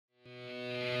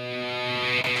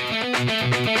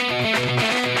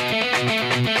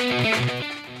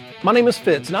My name is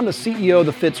Fitz, and I'm the CEO of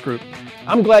the Fitz Group.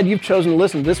 I'm glad you've chosen to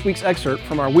listen to this week's excerpt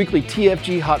from our weekly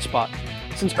TFG Hotspot.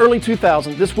 Since early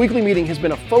 2000, this weekly meeting has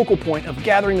been a focal point of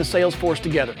gathering the sales force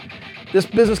together. This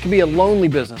business can be a lonely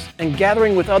business, and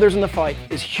gathering with others in the fight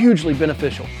is hugely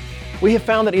beneficial. We have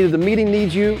found that either the meeting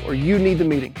needs you or you need the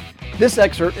meeting. This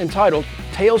excerpt, entitled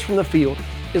Tales from the Field,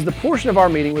 is the portion of our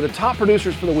meeting where the top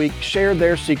producers for the week share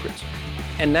their secrets.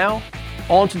 And now,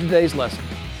 on to today's lesson.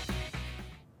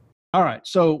 All right,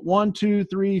 so 1, 2,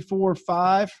 3, 4,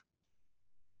 5.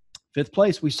 Fifth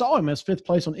place. We saw him as fifth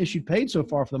place on issued paid so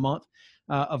far for the month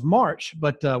of March,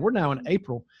 but we're now in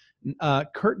April.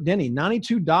 Kurt Denny,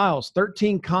 92 dials,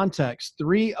 13 contacts,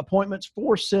 3 appointments,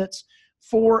 4 sits,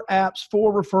 4 apps,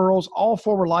 4 referrals. All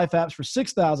 4 were life apps for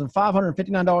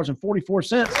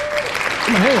 $6,559.44.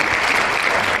 Come on, hey.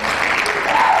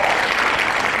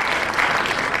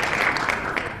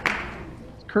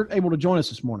 Kurt able to join us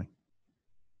this morning?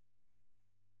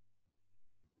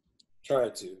 Try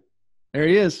to. There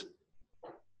he is.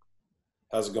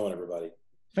 How's it going, everybody?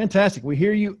 Fantastic. We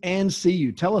hear you and see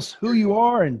you. Tell us who you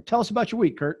are and tell us about your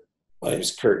week, Kurt. My name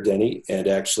is Kurt Denny, and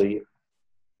actually,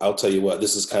 I'll tell you what,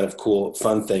 this is kind of cool,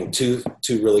 fun thing. Two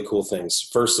really cool things.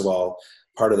 First of all,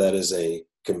 part of that is a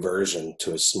conversion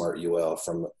to a Smart UL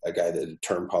from a guy that did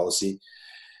term policy.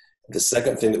 The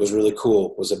second thing that was really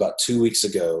cool was about 2 weeks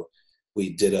ago,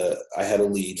 I had a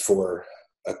lead for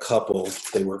a couple.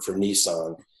 They work for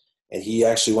Nissan. And he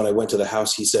actually, when I went to the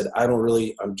house, he said, I'm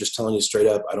just telling you straight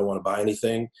up, I don't want to buy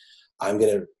anything. I'm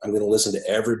going to listen to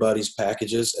everybody's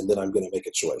packages, and then I'm going to make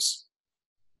a choice.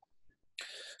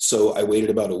 So I waited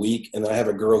about a week, and then I have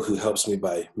a girl who helps me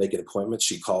by making appointments.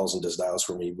 She calls and does dials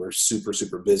for me. We're super,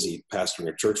 super busy pastoring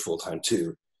a church full time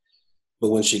too.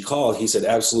 But when she called, he said,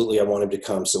 absolutely, I want him to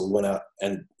come. So we went out,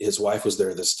 and his wife was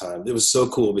there this time. It was so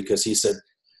cool because he said,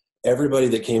 everybody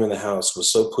that came in the house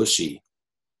was so pushy,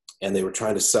 and they were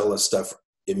trying to sell us stuff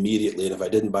immediately. And if I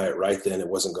didn't buy it right then, it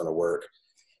wasn't going to work.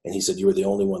 And he said, you were the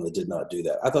only one that did not do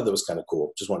that. I thought that was kind of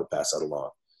cool. Just wanted to pass that along.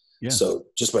 Yeah. So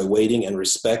just by waiting and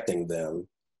respecting them,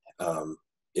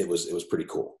 it was pretty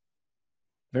cool.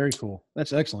 Very cool.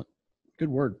 That's excellent. Good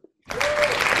word.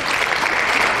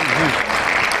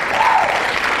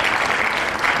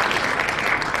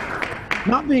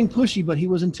 Not being pushy, but he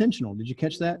was intentional. Did you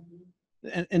catch that?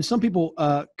 And some people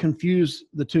confuse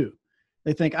the two.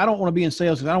 They think, I don't want to be in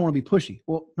sales because I don't want to be pushy.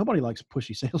 Well, nobody likes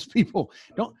pushy salespeople.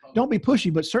 Don't be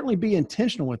pushy, but certainly be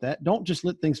intentional with that. Don't just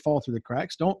let things fall through the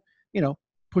cracks. Don't,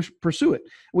 pursue it.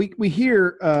 We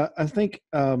hear, I think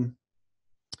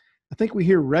we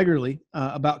hear regularly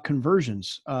about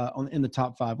conversions in the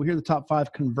top 5. We hear the top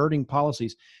 5 converting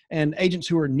policies, and agents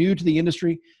who are new to the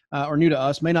industry or new to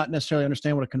us may not necessarily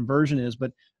understand what a conversion is,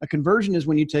 but a conversion is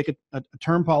when you take a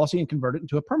term policy and convert it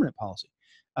into a permanent policy.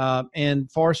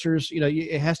 And Foresters,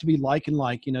 it has to be like and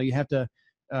like. You have to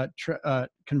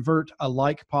convert a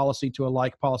like policy to a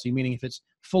like policy, meaning if it's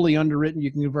fully underwritten,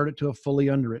 you can convert it to a fully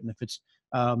underwritten. If it's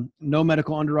no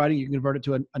medical underwriting, you can convert it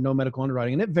to a no medical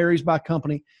underwriting. And it varies by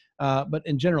company, but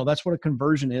in general, that's what a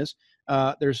conversion is.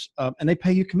 And they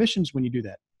pay you commissions when you do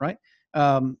that, right?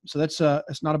 So that's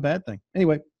not a bad thing.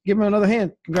 Anyway, give him another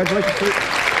hand. Congratulations, Kurt.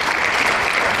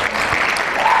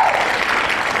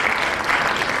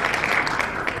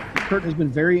 Kurt has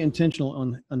been very intentional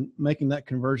on making that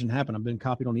conversion happen. I've been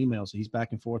copied on emails. He's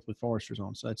back and forth with Foresters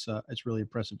on. So it's really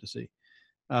impressive to see.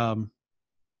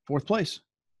 Fourth place.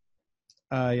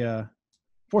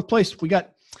 Fourth place, we got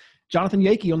Jonathan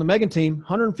Yakey on the Megan team.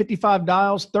 155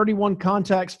 dials, 31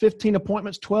 contacts, 15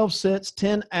 appointments, 12 sits,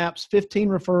 10 apps, 15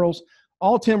 referrals.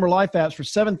 All 10 were life apps for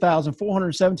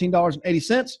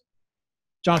 $7,417.80.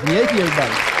 Jonathan Yakey,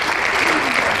 everybody.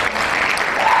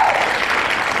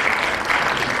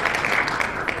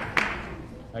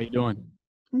 How you doing?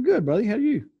 I'm good, buddy. How are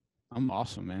you? I'm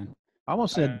awesome, man. I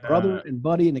almost said brother and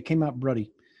buddy, and it came out bruddy.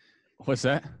 What's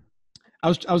that? I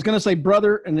was going to say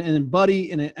brother and then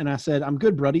buddy, and I said, I'm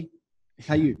good, bruddy.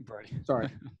 How you? Bruddy. Sorry.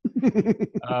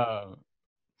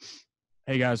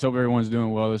 Hey, guys. Hope everyone's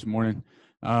doing well this morning.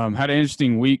 Had an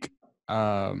interesting week,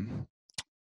 but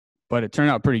it turned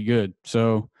out pretty good.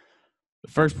 So the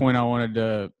first point I wanted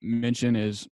to mention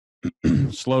is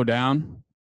slow down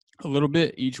a little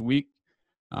bit each week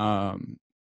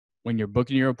when you're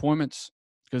booking your appointments,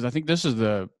 because I think this is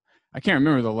I can't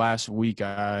remember the last week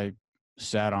I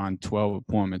sat on 12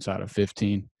 appointments out of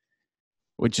 15,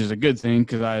 which is a good thing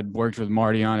because I had worked with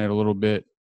Marty on it a little bit,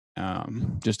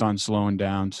 just on slowing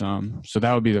down some. So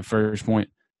that would be the first point.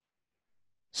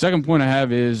 Second point I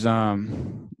have is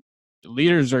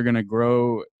leaders are going to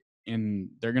grow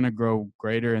they're going to grow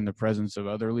greater in the presence of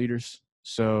other leaders.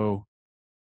 So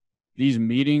these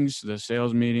meetings, the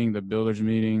sales meeting, the builders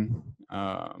meeting,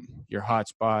 your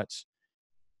hotspots,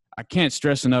 I can't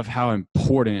stress enough how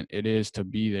important it is to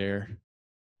be there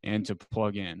and to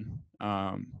plug in.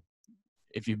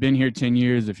 If you've been here 10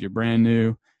 years, if you're brand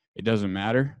new, it doesn't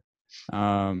matter.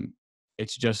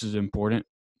 It's just as important.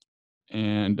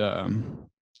 And I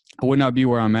would not be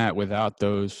where I'm at without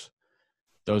those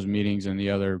meetings and the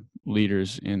other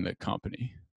leaders in the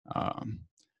company. So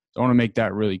I want to make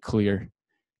that really clear,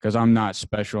 because I'm not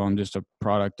special. I'm just a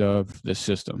product of the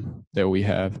system that we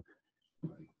have.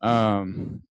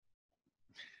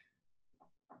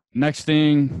 Next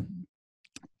thing,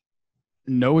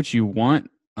 know what you want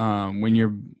when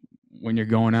you're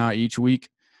going out each week.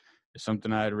 It's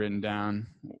something I had written down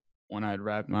when I had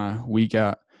wrapped my week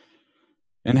out.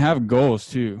 And have goals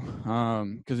too,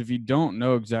 because if you don't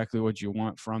know exactly what you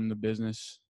want from the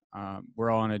business,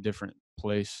 we're all in a different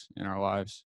place in our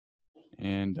lives.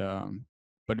 And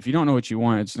but if you don't know what you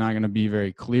want, it's not going to be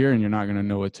very clear, and you're not going to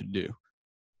know what to do.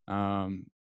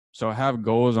 So have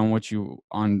goals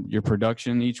on your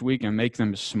production each week, and make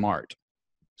them smart.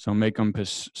 So make them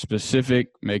specific,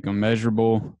 make them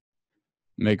measurable,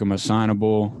 make them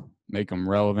assignable, make them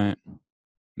relevant,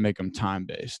 make them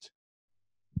time-based.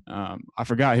 I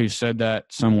forgot who said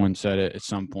that. Someone said it at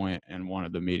some point in one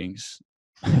of the meetings,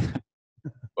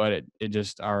 but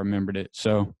I remembered it.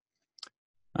 So,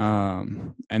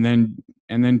 and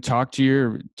then talk to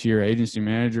your agency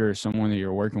manager or someone that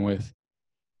you're working with,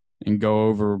 and go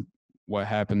over what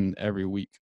happened every week,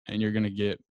 and you're going to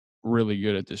get really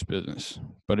good at this business.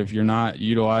 But if you're not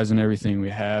utilizing everything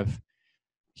we have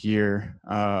here,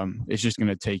 it's just going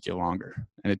to take you longer.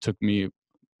 And it took me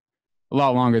a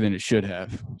lot longer than it should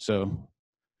have. So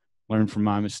learn from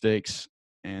my mistakes,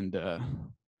 and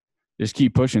just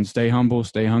keep pushing. Stay humble,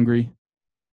 stay hungry.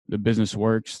 The business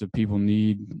works. The people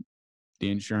need the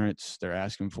insurance. They're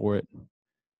asking for it.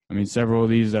 I mean, several of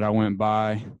these that I went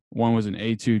by, one was an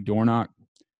A2 door knock,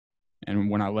 and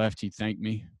when I left, he thanked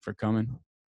me for coming.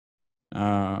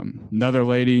 Another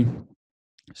lady,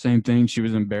 same thing. She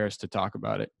was embarrassed to talk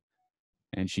about it,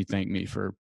 and she thanked me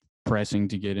for pressing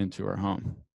to get into her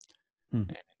home.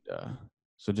 And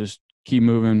so just keep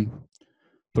moving,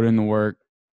 put in the work,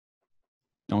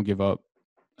 don't give up.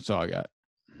 That's all I got.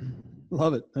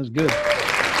 Love it. That's good.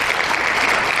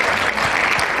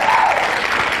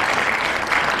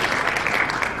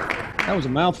 That was a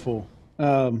mouthful.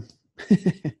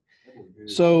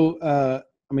 So,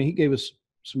 he gave us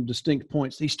some distinct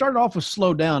points. He started off with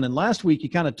slow down, and last week you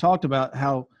kind of talked about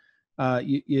how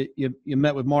you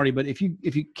met with Marty. But if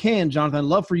you can, Jonathan, I'd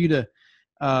love for you to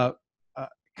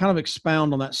kind of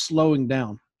expound on that slowing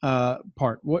down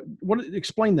part. What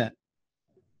explain that?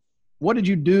 What did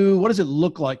you do? What does it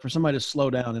look like for somebody to slow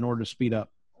down in order to speed up?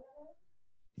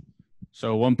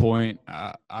 So at one point,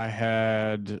 I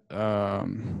had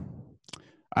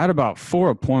about 4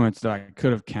 appointments that I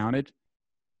could have counted,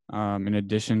 in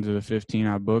addition to the 15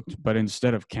 I booked. But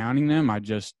instead of counting them, I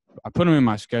put them in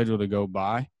my schedule to go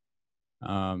by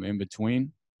in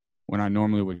between when I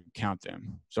normally would count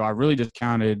them. So I really just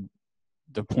counted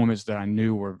the appointments that I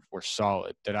knew were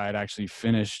solid, that I had actually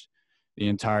finished the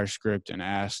entire script and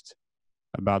asked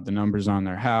about the numbers on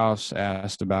their house,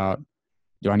 asked about,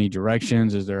 do I need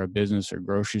directions? Is there a business or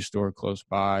grocery store close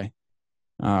by?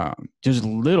 Just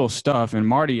little stuff. And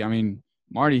Marty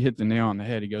hit the nail on the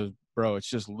head. He goes, bro, it's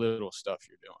just little stuff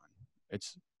you're doing.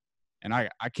 And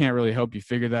I can't really help you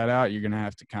figure that out. You're going to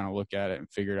have to kind of look at it and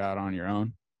figure it out on your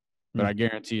own. But I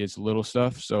guarantee it's little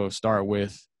stuff. So start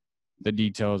with the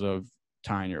details of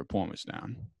tying your appointments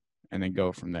down and then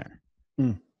go from there.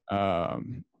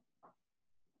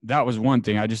 That was one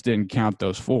thing. I just didn't count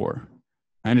those 4.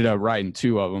 I ended up writing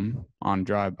 2 of them on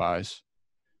drive-bys.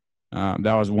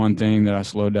 That was one thing that I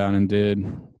slowed down and did.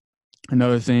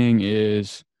 Another thing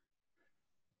is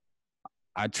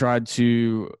I tried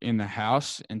to, in the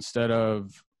house, instead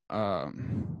of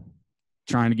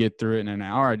trying to get through it in an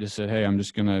hour, I just said, hey, I'm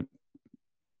just going to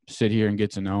sit here and get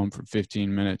to know him for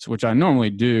 15 minutes, which I normally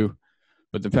do.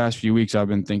 But the past few weeks I've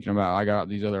been thinking about, I got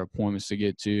these other appointments to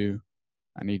get to.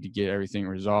 I need to get everything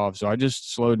resolved. So I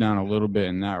just slowed down a little bit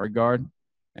in that regard,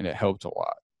 and it helped a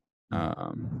lot.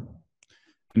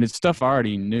 And it's stuff I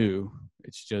already knew.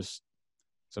 It's just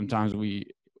sometimes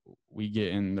we get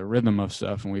in the rhythm of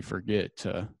stuff and we forget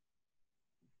to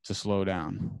slow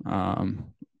down. A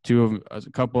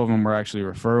couple of them were actually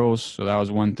referrals, so that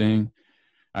was one thing.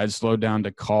 I had slowed down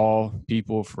to call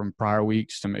people from prior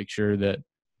weeks to make sure that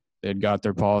they'd got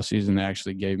their policies, and they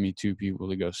actually gave me 2 people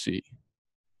to go see.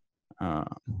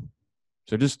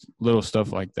 So just little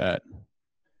stuff like that.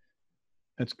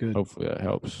 That's good. Hopefully that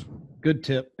helps. Good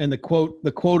tip. And the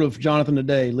quote of Jonathan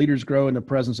today: "Leaders grow in the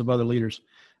presence of other leaders."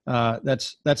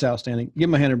 That's outstanding. Give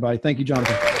him a hand, everybody. Thank you,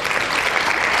 Jonathan.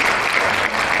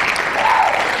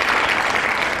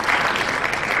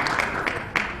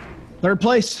 Third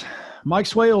place, Mike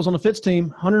Swales on the Fitz team.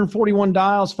 141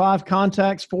 dials, 5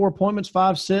 contacts, 4 appointments,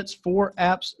 5 sits, 4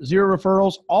 apps, 0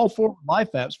 referrals, all 4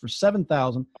 life apps for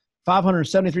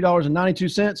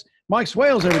 $7,573.92. Mike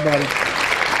Swales, everybody.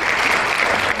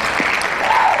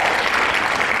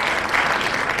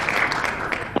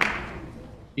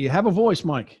 You have a voice,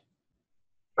 Mike.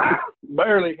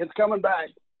 Barely. It's coming back.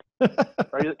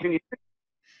 Can you?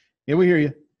 Yeah, we hear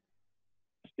you.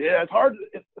 Yeah, it's hard.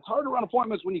 It's hard to run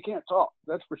appointments when you can't talk.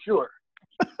 That's for sure.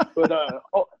 But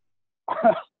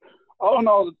all in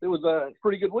all, it was a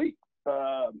pretty good week.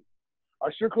 I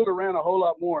sure could have ran a whole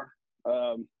lot more.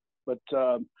 But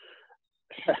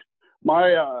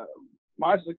my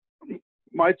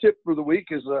tip for the week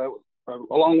is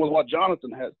along with what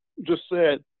Jonathan had just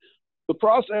said. The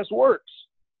process works.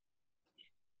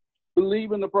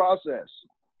 Believe in the process.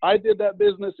 I did that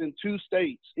business in 2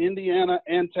 states, Indiana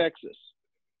and Texas,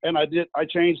 and I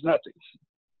changed nothing.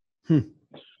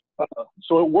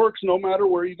 So it works no matter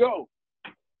where you go.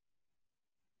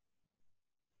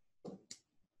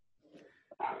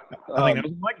 I think that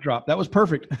was a mic drop. That was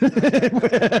perfect.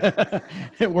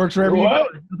 It works wherever you go.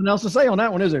 Nothing else to say on that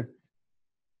one, is there?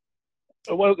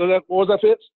 What was that,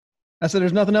 Fitz? I said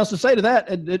there's nothing else to say to that.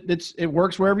 It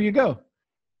works wherever you go.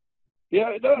 Yeah,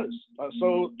 it does.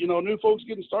 So, new folks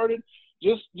getting started,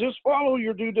 just follow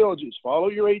your due diligence, follow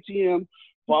your ATM,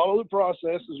 follow the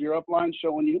process as your upline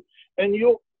showing you, and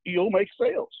you'll make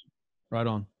sales. Right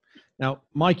on. Now,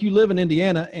 Mike, you live in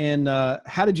Indiana, and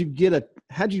how did you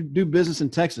do business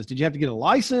in Texas? Did you have to get a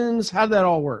license? How did that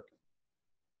all work?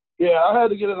 Yeah, I had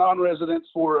to get a non-residence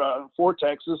for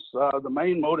Texas. The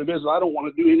main motive is I don't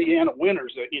want to do Indiana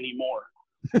winters anymore,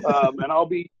 and I'll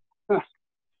be. It's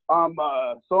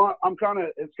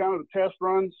kind of the test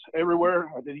runs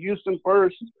everywhere. I did Houston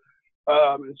first.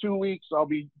 In 2 weeks, I'll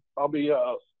be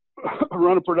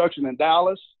running production in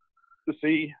Dallas to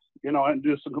see, and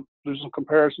do some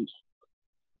comparisons.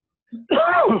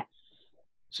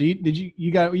 So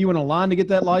you went online to get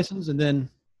that license, and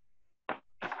then?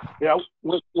 Yeah,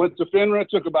 went to FINRA. It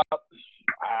took about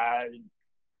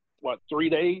 3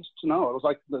 days to know. It was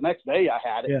like the next day I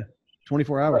had it. Yeah,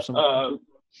 24 hours.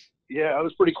 Yeah, it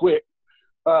was pretty quick.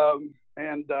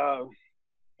 And a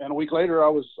week later, I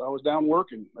was down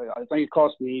working. I think it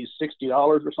cost me $60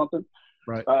 or something.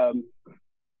 Right.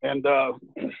 And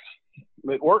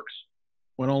it works.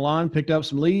 Went online, picked up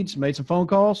some leads, made some phone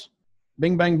calls.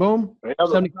 Bing, bang, boom. Yeah,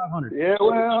 7,500. Yeah,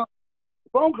 well,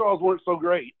 phone calls weren't so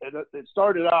great. It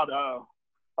started out.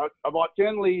 I bought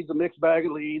 10 leads, a mixed bag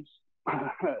of leads.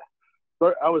 I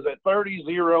was at 30,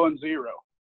 0, and 0.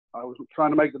 I was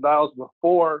trying to make the dials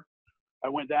before I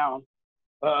went down.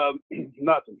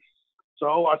 Nothing.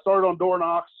 So I started on door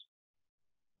knocks.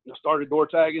 I started door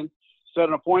tagging, set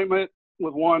an appointment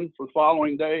with one for the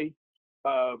following day.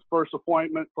 First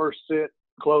appointment, first sit,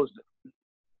 closed it.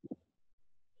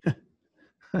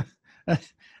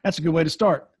 That's a good way to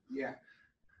start. Yeah.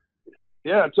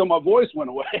 Yeah, until my voice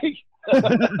went away.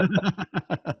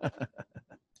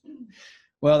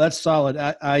 Well, that's solid.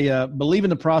 I believe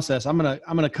in the process. I'm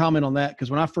gonna comment on that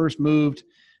because when I first moved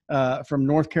from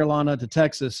North Carolina to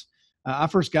Texas, I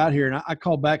first got here and I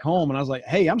called back home and I was like,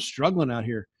 "Hey, I'm struggling out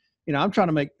here. I'm trying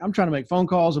to make phone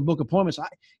calls and book appointments.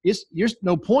 There's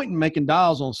no point in making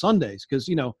dials on Sundays because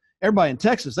everybody in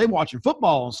Texas, they watching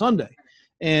football on Sunday."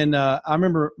 And I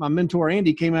remember my mentor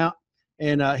Andy came out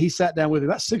and he sat down with me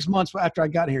about 6 months after I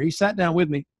got here. He sat down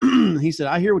with me. He said,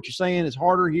 "I hear what you're saying. It's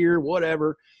harder here,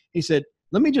 whatever." He said,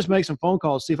 "Let me just make some phone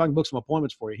calls, see if I can book some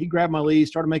appointments for you." He grabbed my leads,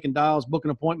 started making dials,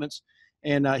 booking appointments,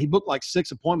 and he booked like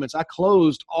 6 appointments. I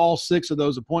closed all 6 of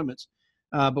those appointments.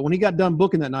 But when he got done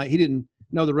booking that night, he didn't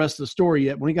know the rest of the story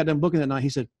yet. When he got done booking that night, he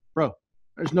said, "Bro,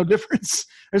 there's no difference.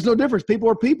 There's no difference. People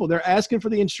are people. They're asking for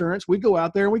the insurance. We go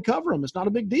out there and we cover them. It's not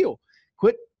a big deal.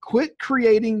 Quit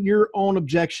creating your own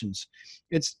objections."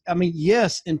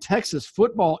 Yes, in Texas,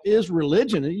 football is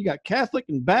religion, and you got Catholic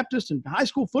and Baptist and high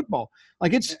school football.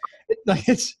 It's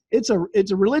a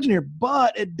religion here,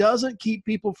 but it doesn't keep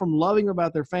people from loving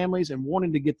about their families and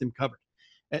wanting to get them covered.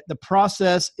 The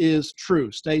process is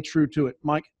true. Stay true to it.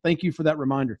 Mike, thank you for that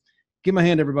reminder. Give me a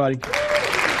hand, everybody.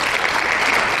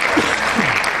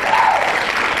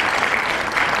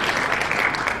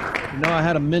 I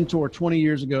had a mentor 20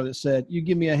 years ago that said, "You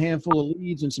give me a handful of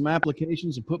leads and some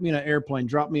applications and put me in an airplane,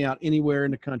 drop me out anywhere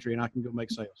in the country, and I can go make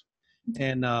sales."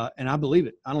 And I believe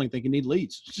it. I don't even think you need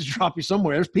leads. Just drop you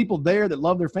somewhere. There's people there that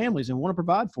love their families and want to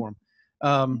provide for them.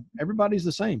 Everybody's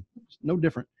the same. It's no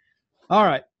different. All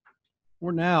right.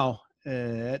 We're now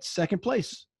at second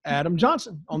place. Adam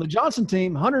Johnson on the Johnson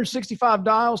team, 165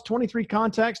 dials, 23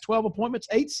 contacts, 12 appointments,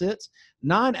 8 sits,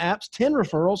 9 apps, 10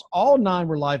 referrals. All 9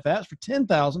 were life apps for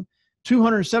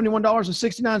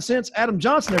 $10,271.69. Adam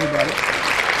Johnson, everybody.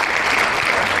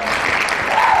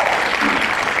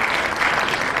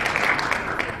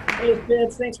 Hey,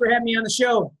 Fitz, thanks for having me on the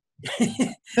show.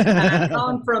 I'm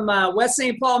calling from West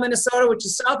St. Paul, Minnesota, which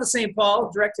is south of St.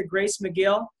 Paul, direct to Grace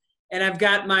McGill. And I've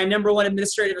got my number 1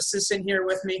 administrative assistant here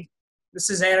with me. This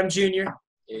is Adam Jr.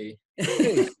 Hey.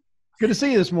 Good to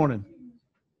see you this morning.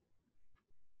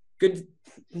 Good.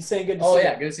 He's saying good to see you. Oh,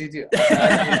 yeah, good to see you too.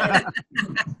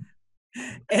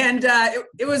 And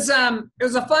it was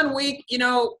a fun week. You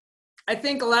know, I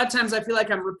think a lot of times I feel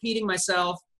like I'm repeating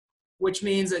myself, which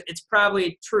means that it's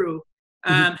probably true.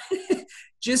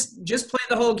 Just play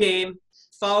the whole game,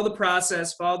 follow the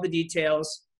process, follow the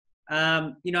details.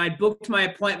 You know, I booked my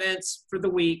appointments for the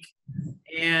week,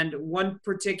 and one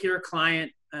particular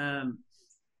client,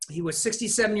 he was a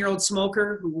 67-year-old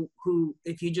smoker who,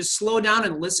 if you just slow down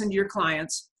and listen to your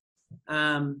clients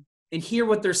and hear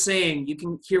what they're saying, you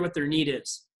can hear what their need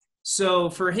is. So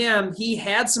for him, he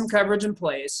had some coverage in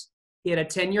place. He had a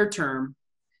 10-year term,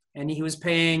 and he was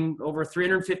paying over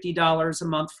 $350 a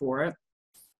month for it.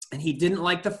 And he didn't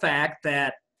like the fact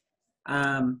that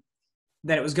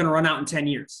that it was going to run out in 10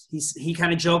 years. He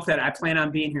kind of joked that I plan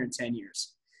on being here in 10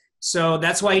 years. So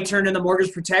that's why he turned in the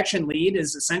mortgage protection lead,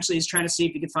 is essentially he's trying to see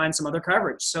if he could find some other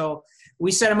coverage. So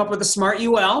we set him up with a Smart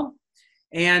UL,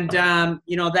 and,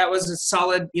 you know, that was a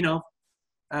solid, you know,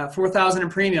 $4,000 in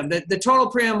premium. The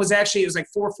total premium was actually, it was like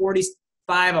 $445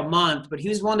 a month, but he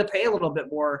was willing to pay a little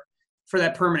bit more for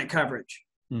that permanent coverage.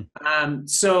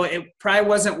 So it probably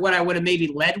wasn't what I would have maybe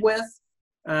led with.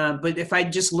 But if I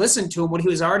just listened to him, what he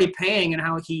was already paying and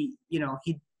how he, you know,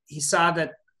 he saw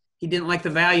that he didn't like the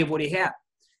value of what he had.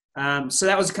 So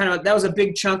that was a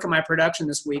big chunk of my production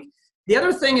this week. The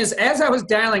other thing is, as I was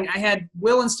dialing, I had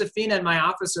Will and Stefina in my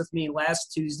office with me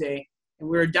last Tuesday, and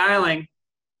we were dialing,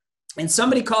 and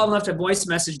somebody called and left a voice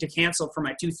message to cancel for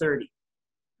my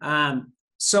 2:30.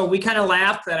 So we kind of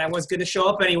laughed that I was going to show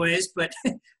up anyways, but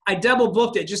I double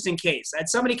booked it just in case. I had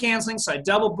somebody canceling, so I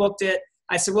double booked it.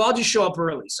 I said, well, I'll just show up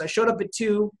early. So I showed up at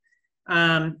 2,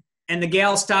 and the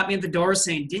gal stopped me at the door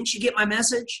saying, didn't you get my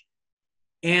message?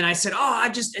 And I said, oh,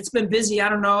 it's been busy. I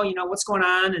don't know, you know, what's going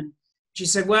on? And she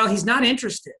said, well, he's not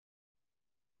interested.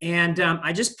 And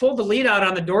I just pulled the lead out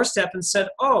on the doorstep and said,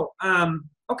 oh,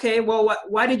 okay, well,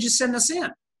 why did you send this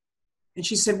in? And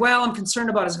she said, well, I'm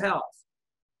concerned about his health.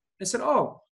 I said,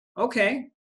 oh, okay.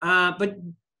 But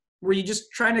were you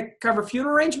just trying to cover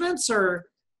funeral arrangements or?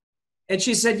 And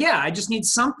she said, yeah, I just need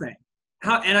something.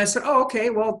 And I said, oh, okay,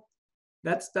 well,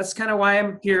 that's kind of why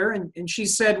I'm here. And she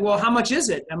said, well, how much is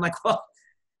it? I'm like, well,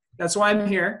 that's why I'm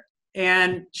here.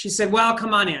 And she said, well,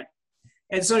 come on in.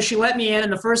 And so she let me in.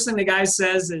 And the first thing the guy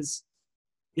says is,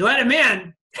 you let him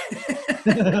in?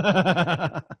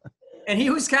 And he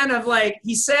was kind of like,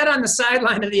 he sat on the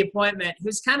sideline of the appointment.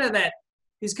 He's kind of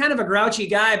a grouchy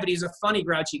guy, but he's a funny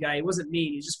grouchy guy. He wasn't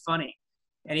mean. He's just funny.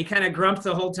 And he kind of grumped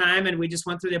the whole time, and we just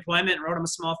went through the appointment and wrote him a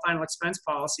small final expense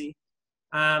policy.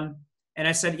 And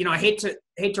I said, you know, I hate to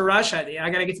rush. I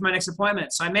got to get to my next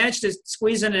appointment. So I managed to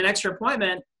squeeze in an extra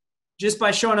appointment just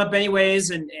by showing up anyways,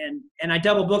 and I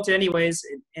double booked it anyways.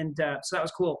 And so that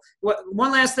was cool.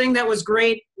 One last thing that was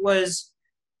great was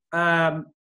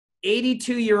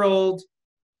 82-year-old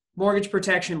mortgage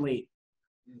protection lead.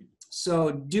 So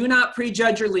do not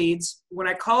prejudge your leads. When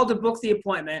I called to book the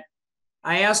appointment,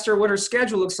 I asked her what her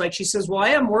schedule looks like. She says, well, I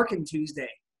am working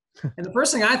Tuesday. And the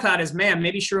first thing I thought is, man,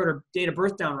 maybe she wrote her date of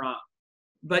birth down wrong.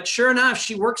 But sure enough,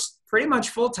 she works pretty much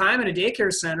full time in a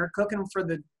daycare center, cooking for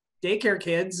the daycare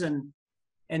kids. And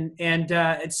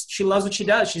she loves what she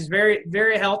does. She's very,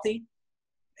 very healthy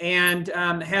and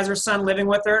has her son living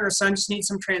with her. And her son just needs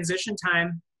some transition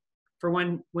time for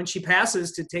when she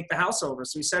passes to take the house over.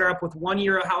 So we set her up with 1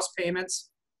 year of house payments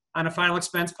on a final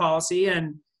expense policy.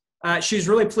 And she was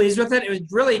really pleased with it. It was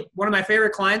really one of my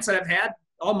favorite clients that I've had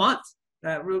all month.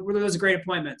 Really was a great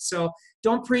appointment. So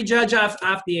don't prejudge off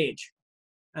the age.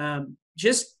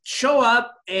 Just show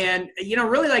up and, you know,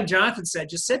 really like Jonathan said,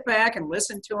 just sit back and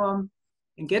listen to them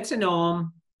and get to know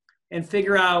them and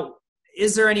figure out,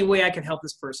 is there any way I can help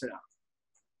this person out?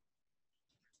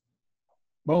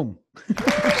 Boom.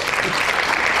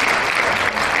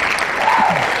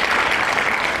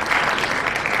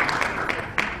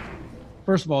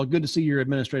 First of all, good to see your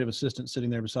administrative assistant sitting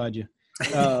there beside you.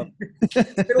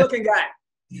 Good looking guy.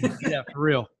 Yeah, for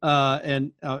real.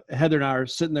 And Heather and I are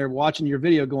sitting there watching your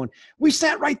video going, we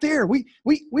sat right there. We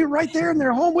were right there in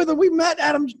their home with them. We met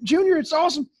Adam Jr. It's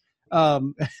awesome.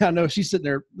 I know she's sitting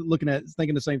there looking at it,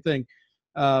 thinking the same thing.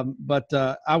 But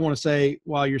I want to say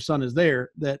while your son is there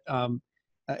that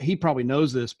he probably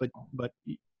knows this, but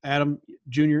Adam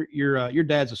Jr., your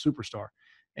dad's a superstar.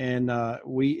 And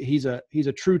he's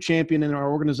a true champion in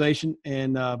our organization,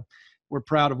 and we're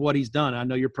proud of what he's done. I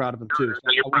know you're proud of him too. So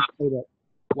I want to say that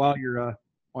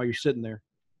while you're sitting there.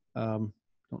 Don't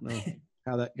know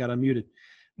how that got unmuted,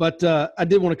 but I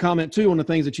did want to comment too on the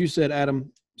things that you said,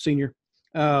 Adam Senior.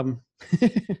 Adam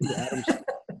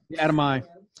I.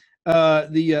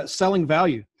 The selling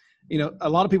value. You know, a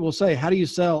lot of people will say, how do you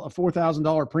sell a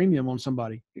 $4,000 premium on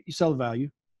somebody? You sell the value.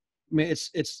 I mean,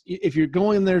 it's if you're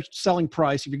going in there selling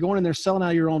price, if you're going in there selling out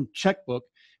of your own checkbook,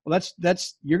 well,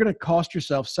 that's you're going to cost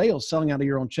yourself sales selling out of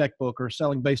your own checkbook or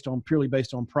selling purely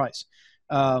based on price.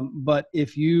 But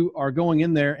if you are going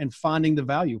in there and finding the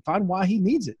value, find why he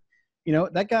needs it. You know,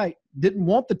 that guy didn't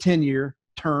want the 10-year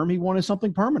term. He wanted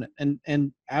something permanent.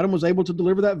 And Adam was able to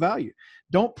deliver that value.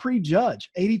 Don't prejudge.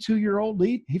 82-year-old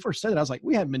lead. He first said it. I was like,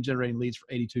 we haven't been generating leads for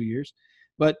 82 years.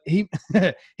 But he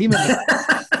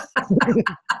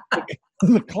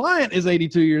the client is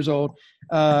 82 years old.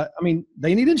 I mean,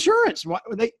 they need insurance. Why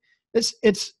they?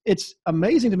 It's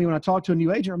amazing to me when I talk to a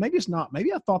new agent, or maybe it's not.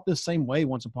 Maybe I thought this same way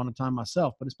once upon a time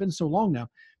myself, but it's been so long now.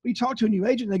 But you talk to a new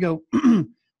agent, and they go,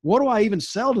 what do I even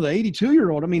sell to the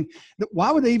 82-year-old? I mean,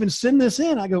 why would they even send this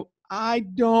in? I go, I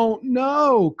don't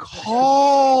know.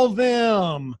 Call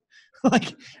them.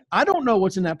 Like, I don't know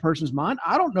what's in that person's mind.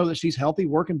 I don't know that she's healthy,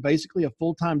 working basically a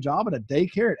full-time job at a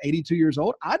daycare at 82 years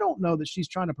old. I don't know that she's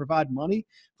trying to provide money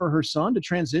for her son to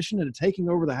transition into taking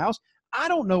over the house. I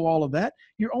don't know all of that.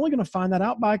 You're only going to find that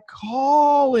out by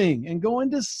calling and going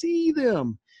to see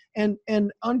them and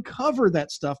uncover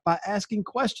that stuff by asking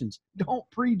questions. Don't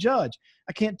prejudge.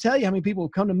 I can't tell you how many people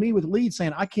have come to me with leads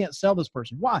saying, I can't sell this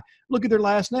person. Why? Look at their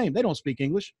last name. They don't speak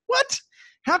English. What?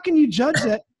 How can you judge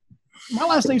that? My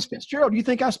last name's Fitzgerald. Do you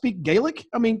think I speak Gaelic?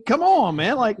 I mean, come on,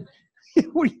 man. Like,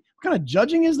 what kind of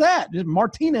judging is that?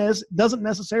 Martinez doesn't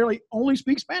necessarily only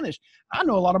speak Spanish. I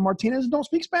know a lot of Martinez don't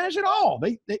speak Spanish at all.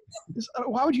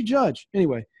 Why would you judge?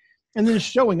 Anyway, and then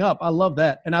showing up. I love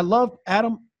that. And I love,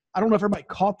 Adam, I don't know if everybody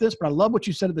caught this, but I love what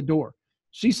you said at the door.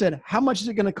 She said, how much is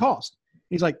it going to cost?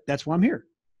 He's like, that's why I'm here.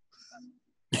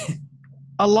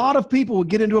 A lot of people would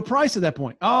get into a price at that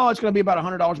point. Oh, it's going to be about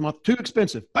 $100 a month. Too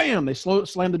expensive. Bam! They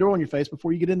slam the door on your face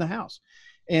before you get in the house.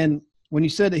 And when you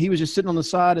said that he was just sitting on the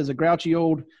side as a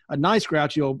nice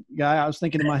grouchy old guy, I was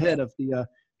thinking in my head of the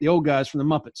old guys from the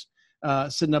Muppets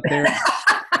sitting up there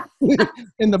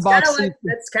in the box seat.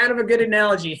 That's kind of a good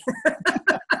analogy.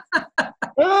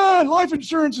 Life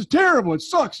insurance is terrible. It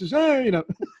sucks. It's, you know.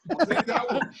 I'll take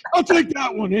that one. I'll take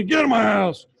that one and get in my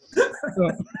house.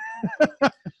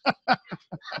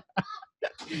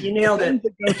 You nailed it.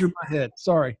 Go through my head.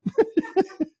 Sorry.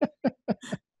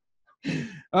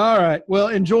 All right. Well,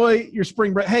 enjoy your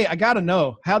spring break. Hey, I got to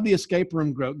know, how'd the escape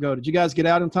room go? Did you guys get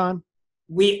out in time?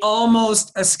 We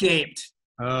almost escaped.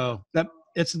 Oh,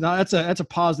 that's a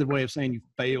positive way of saying you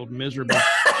failed miserably.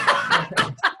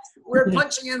 We're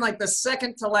punching in like the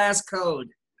second to last code.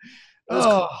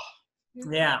 Oh,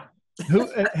 yeah.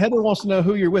 Heather wants to know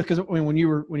who you're with, because when you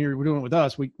were doing it with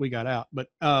us, we got out. But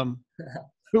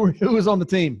who was on the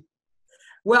team?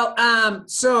 Well,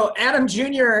 so Adam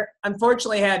Jr.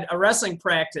 unfortunately had a wrestling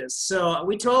practice. So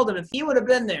we told him if he would have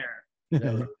been there,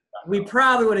 we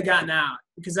probably would have gotten out,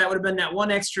 because that would have been that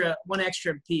one extra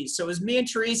piece. So it was me and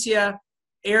Teresia,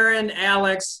 Aaron,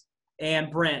 Alex, and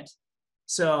Brent.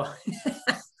 So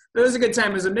it was a good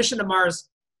time. It was a Mission to Mars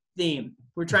theme.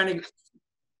 We're trying to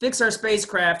fix our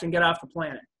spacecraft and get off the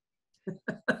planet.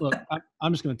 Look,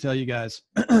 I'm just going to tell you guys,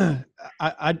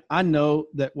 I know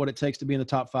that what it takes to be in the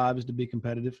top 5 is to be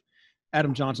competitive.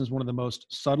 Adam Johnson is one of the most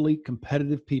subtly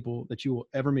competitive people that you will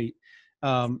ever meet.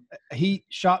 He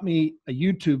shot me a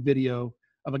YouTube video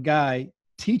of a guy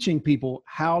teaching people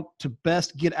how to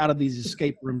best get out of these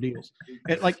escape room deals.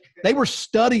 Like, they were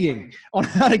studying on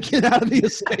how to get out of the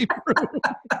escape room.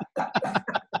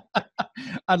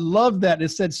 I love that. It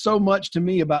said so much to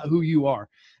me about who you are,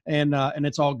 and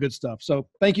it's all good stuff. So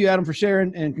thank you, Adam, for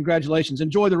sharing, and congratulations.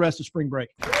 Enjoy the rest of spring break.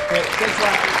 Great. Thanks a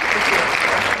lot.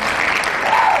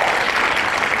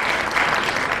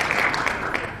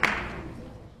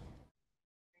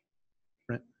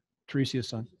 Brent, Teresia's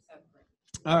son.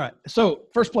 All right. So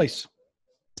first place.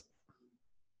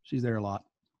 She's there a lot.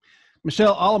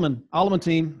 Michelle Alleman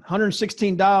team,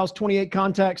 116 dials, 28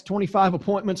 contacts, 25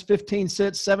 appointments, 15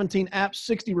 sits, 17 apps,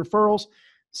 60 referrals.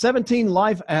 17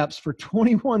 life apps for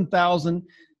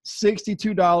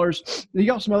 $21,062. Do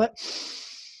y'all smell that?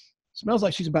 Smells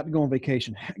like she's about to go on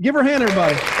vacation. Give her a hand,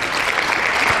 everybody.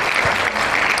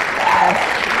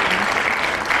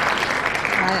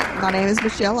 My name is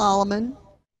Michelle Alleman.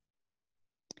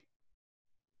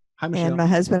 Hi, Michelle. And my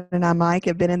husband and I, Mike,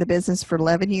 have been in the business for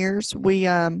 11 years.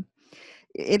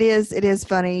 It is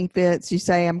funny, Fitz, you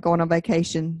say I'm going on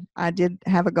vacation. I did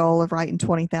have a goal of writing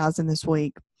 20,000 this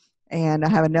week, and I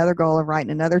have another goal of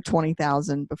writing another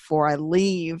 20,000 before I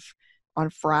leave on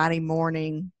Friday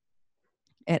morning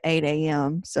at 8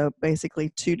 a.m. So basically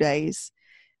 2 days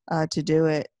to do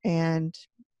it. And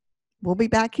we'll be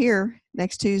back here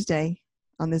next Tuesday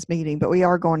on this meeting, but we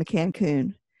are going to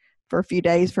Cancun for a few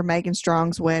days for Megan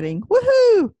Strong's wedding.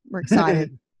 Woohoo! We're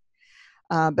excited.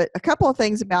 But a couple of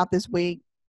things about this week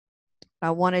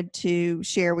I wanted to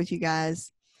share with you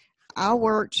guys. I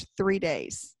worked 3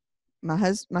 days.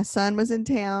 My son was in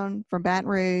town from Baton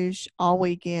Rouge all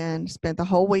weekend, spent the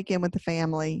whole weekend with the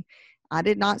family. I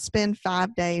did not spend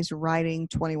 5 days writing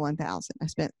 21,000. I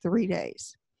spent 3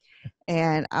 days.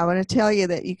 And I want to tell you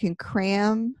that you can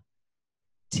cram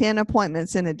 10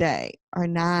 appointments in a day or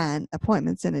 9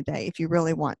 appointments in a day if you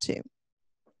really want to.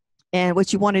 And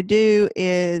what you want to do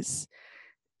is,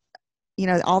 you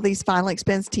know, all these final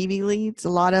expense TV leads, a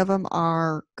lot of them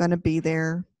are going to be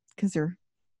there because they're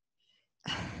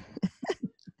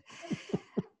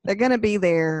going to be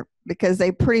there because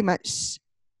they pretty much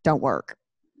don't work.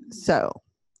 So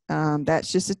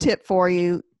that's just a tip for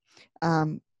you.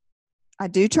 I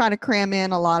do try to cram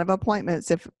in a lot of appointments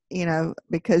if, you know,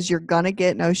 because you're going to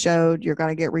get no-showed, you're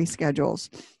going to get reschedules.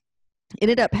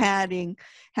 Ended up having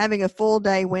a full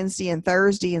day Wednesday and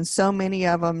Thursday, and so many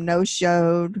of them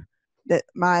no-showed that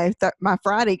my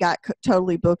Friday got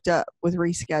totally booked up with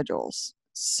reschedules.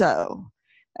 So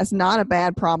that's not a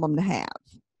bad problem to have.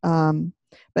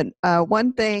 But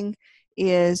one thing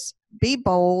is be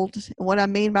bold. What I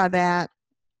mean by that,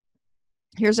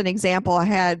 here's an example. I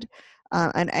had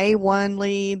an A1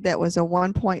 lead that was a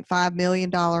 $1.5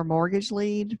 million mortgage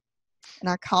lead, and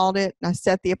I called it and I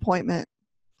set the appointment.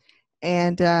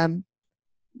 And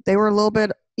they were a little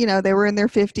bit, you know, they were in their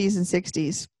 50s and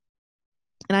 60s.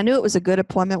 And I knew it was a good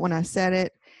appointment when I set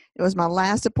it. It was my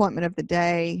last appointment of the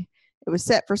day. It was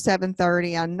set for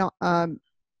 7:30. I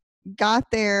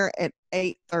got there at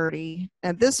 8:30.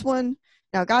 And this one,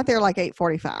 I got there like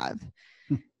 8:45.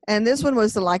 And this one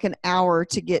was like an hour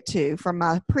to get to from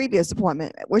my previous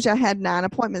appointment, which I had 9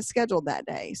 appointments scheduled that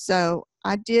day. So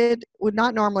I would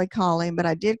not normally call him, but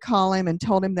I did call him and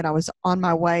told him that I was on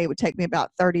my way. It would take me about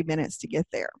 30 minutes to get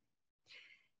there.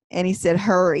 And he said,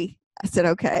 hurry. I said,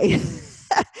 okay.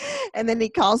 And then he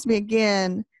calls me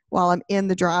again while I'm in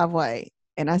the driveway.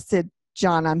 And I said,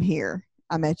 John, I'm here.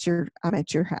 I'm at your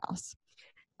house.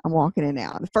 I'm walking in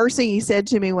now. The first thing he said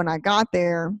to me when I got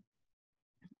there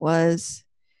was,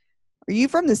 are you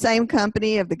from the same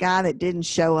company of the guy that didn't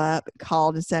show up,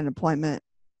 called and set an appointment?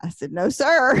 I said, no,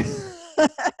 sir.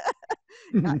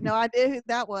 No idea who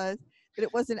that was, but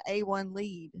it was an A1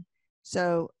 lead.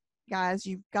 So guys,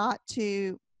 you've got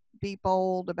to be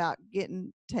bold about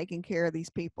taking care of these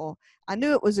people. I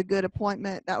knew it was a good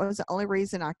appointment. That was the only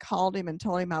reason I called him and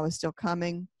told him I was still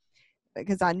coming,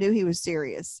 because I knew he was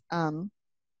serious.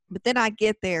 But then I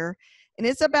get there, and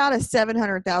it's about a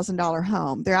 $700,000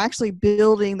 home. They're actually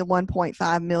building the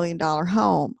 $1.5 million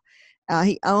home.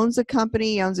 He owns a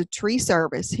company. He owns a tree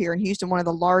service here in Houston, one of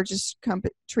the largest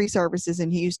tree services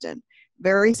in Houston.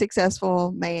 Very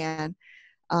successful man.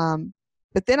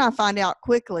 But then I find out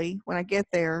quickly when I get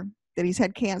there that he's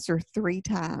had cancer 3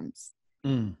 times.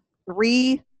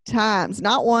 3 times,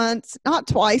 not once, not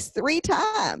twice, 3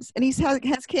 times. And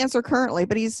has cancer currently,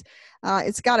 but it's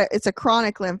a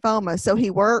chronic lymphoma. So he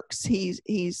works,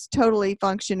 he's totally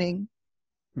functioning.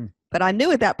 But I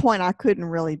knew at that point I couldn't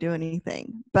really do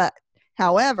anything. But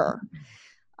however,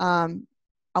 I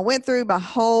went through the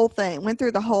whole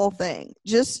thing,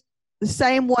 just the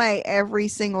same way every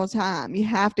single time. You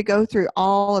have to go through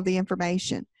all of the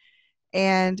information,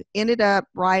 and ended up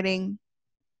writing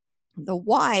the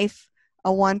wife a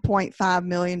 $1.5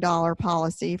 million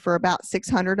policy for about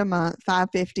 $600 a month,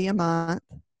 $550 a month.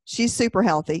 She's super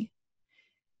healthy.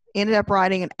 Ended up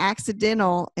writing an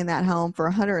accidental in that home for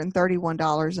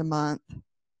 $131 a month.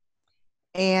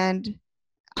 And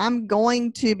I'm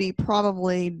going to be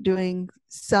probably doing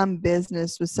some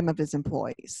business with some of his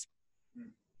employees.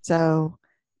 So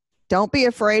don't be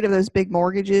afraid of those big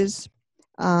mortgages.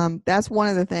 That's one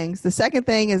of the things. The second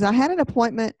thing is I had an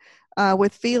appointment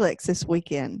with Felix this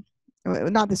weekend.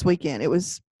 Not this weekend. It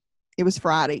was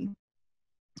Friday.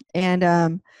 And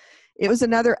It was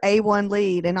another A1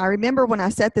 lead. And I remember when I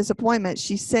set this appointment,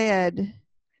 she said,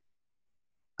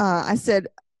 I said,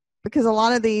 because a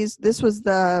lot of these, this was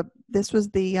the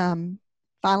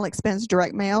final expense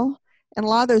direct mail. And a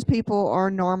lot of those people are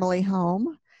normally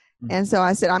home. And so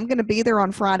I said, I'm going to be there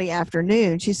on Friday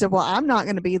afternoon. She said, well, I'm not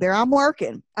going to be there. I'm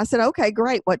working. I said, okay,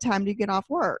 great. What time do you get off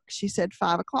work? She said,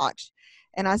 5 o'clock.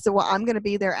 And I said, well, I'm going to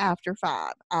be there after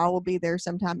 5. I will be there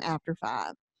sometime after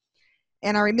 5.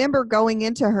 And I remember going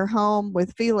into her home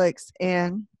with Felix,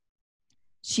 and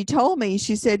she told me,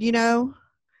 she said, you know,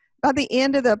 by the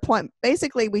end of the appointment,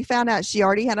 basically we found out she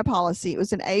already had a policy. It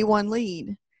was an A1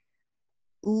 lead.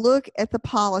 Look at the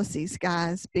policies,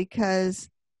 guys, because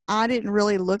I didn't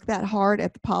really look that hard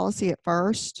at the policy at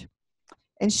first,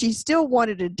 and she still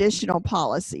wanted additional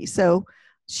policy. So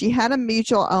she had a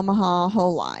Mutual Omaha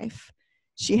whole life.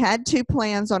 She had 2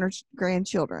 plans on her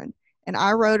grandchildren, and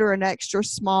I wrote her an extra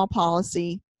small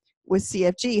policy with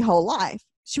CFG whole life.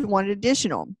 She wanted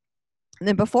additional. And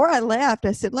then before I left,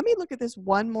 I said, let me look at this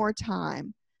one more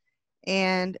time.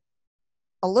 And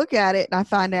I look at it and I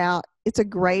find out it's a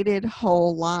graded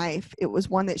whole life. It was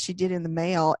one that she did in the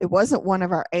mail. It wasn't one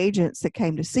of our agents that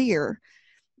came to see her,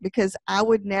 because I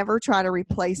would never try to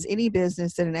replace any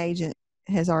business that an agent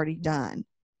has already done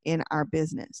in our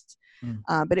business.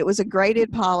 But it was a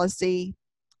graded policy.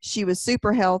 She was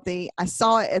super healthy. I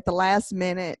saw it at the last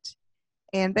minute,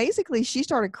 and basically she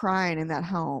started crying in that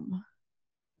home.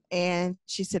 And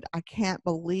she said, I can't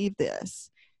believe this.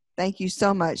 Thank you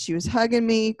so much. She was hugging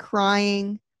me,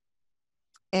 crying.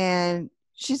 And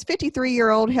she's a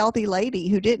 53-year-old healthy lady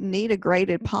who didn't need a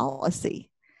graded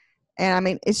policy. And I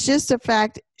mean, it's just a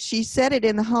fact. She said it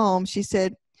in the home. She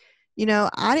said, you know,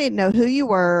 I didn't know who you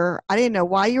were. I didn't know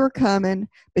why you were coming,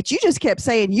 but you just kept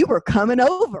saying you were coming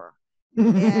over.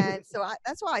 And so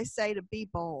that's why I say to be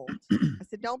bold. I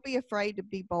said, don't be afraid to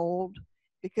be bold,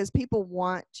 because people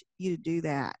want you to do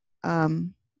that.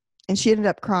 And she ended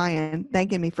up crying,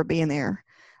 thanking me for being there.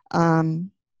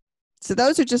 So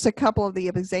those are just a couple of the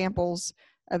examples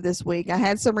of this week. I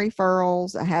had some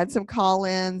referrals, I had some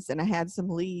call-ins, and I had some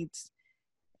leads.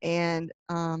 And,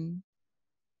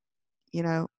 you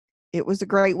know, it was a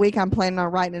great week. I'm planning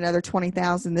on writing another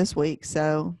 20,000 this week.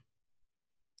 So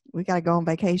we got to go on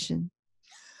vacation.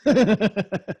 Give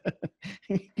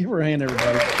her a hand,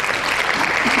 everybody.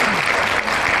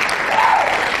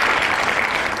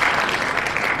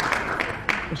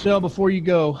 Michelle, before you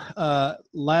go,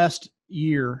 last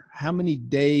year, how many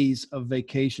days of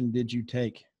vacation did you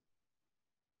take?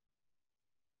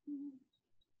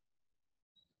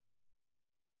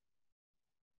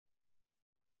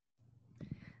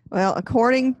 Well,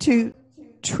 according to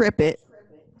TripIt,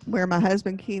 where my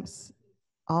husband keeps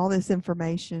all this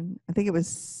information, I think it was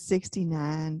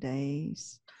 69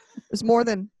 days. It was more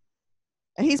than,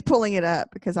 he's pulling it up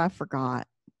because I forgot.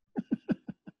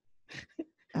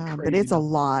 But it's a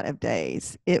lot of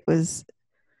days. It was,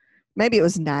 maybe it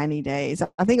was 90 days.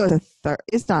 I think it was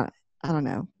it's not, I don't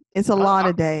know. It's a lot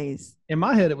of days. In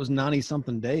my head, it was 90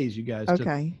 something days you guys took.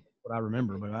 Okay. What I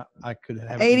remember, but I could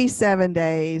have 87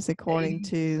 days according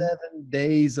 87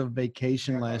 days of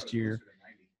vacation last year.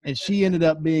 And she ended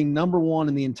up being number 1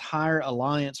 in the entire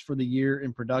alliance for the year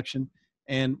in production.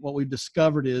 And what we've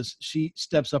discovered is she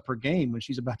steps up her game when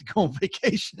she's about to go on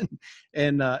vacation,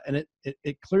 and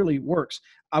it clearly works.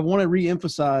 I want to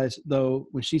reemphasize, though,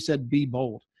 when she said be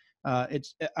bold. I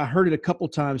heard it a couple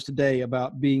times today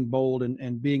about being bold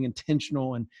and being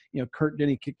intentional. And, you know, Kurt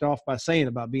Denny kicked off by saying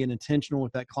about being intentional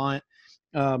with that client.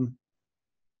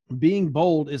 Being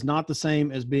bold is not the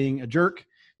same as being a jerk.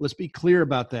 Let's be clear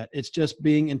about that. It's just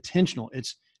being intentional.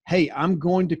 It's, hey, I'm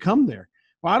going to come there.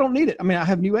 Well, I don't need it. I mean, I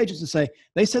have new agents that say,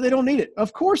 they said they don't need it.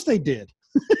 Of course they did.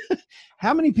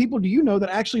 How many people do you know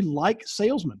that actually like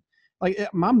salesmen? Like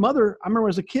my mother, I remember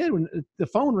as a kid when the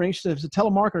phone rings, she says, tell a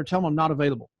marketer, tell them I'm not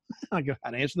available. I go,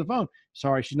 I'd answer the phone.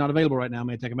 Sorry, she's not available right now.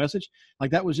 May I take a message?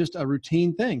 Like that was just a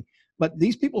routine thing. But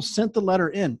these people sent the letter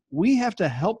in. We have to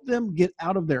help them get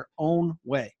out of their own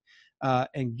way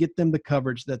and get them the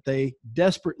coverage that they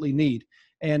desperately need.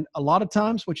 And a lot of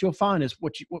times what you'll find is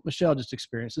what Michelle just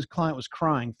experienced. This client was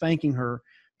crying, thanking her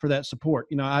for that support.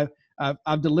 You know,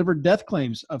 I've delivered death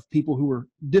claims of people who were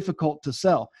difficult to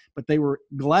sell, but they were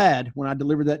glad when I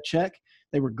delivered that check.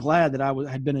 They were glad that I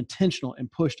had been intentional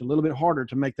and pushed a little bit harder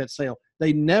to make that sale.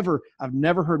 I've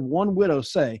never heard one widow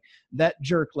say that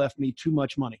jerk left me too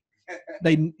much money.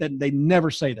 They never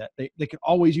say that. They can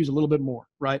always use a little bit more,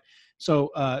 right?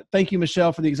 So thank you,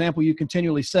 Michelle, for the example you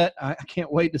continually set. I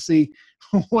can't wait to see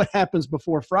what happens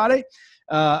before Friday.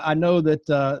 I know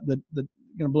that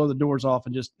going to blow the doors off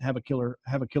and just have a killer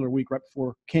week right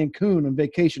before Cancun and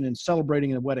vacation and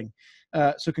celebrating a wedding.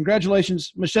 So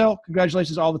congratulations, Michelle.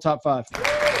 Congratulations, all the top 5.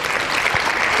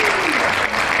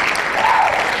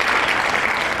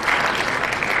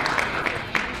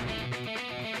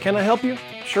 Can I help you?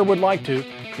 Sure would like to.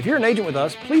 If you're an agent with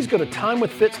us, please go to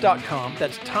timewithfitz.com.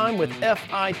 That's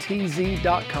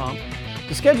timewithfitz.com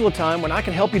to schedule a time when I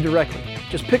can help you directly.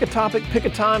 Just pick a topic, pick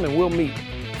a time, and we'll meet.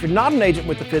 If you're not an agent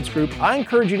with the Fitz Group, I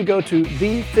encourage you to go to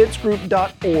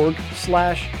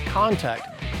thefitzgroup.org/contact.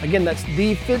 Again, that's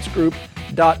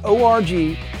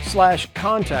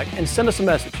thefitzgroup.org/contact and send us a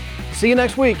message. See you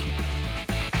next week.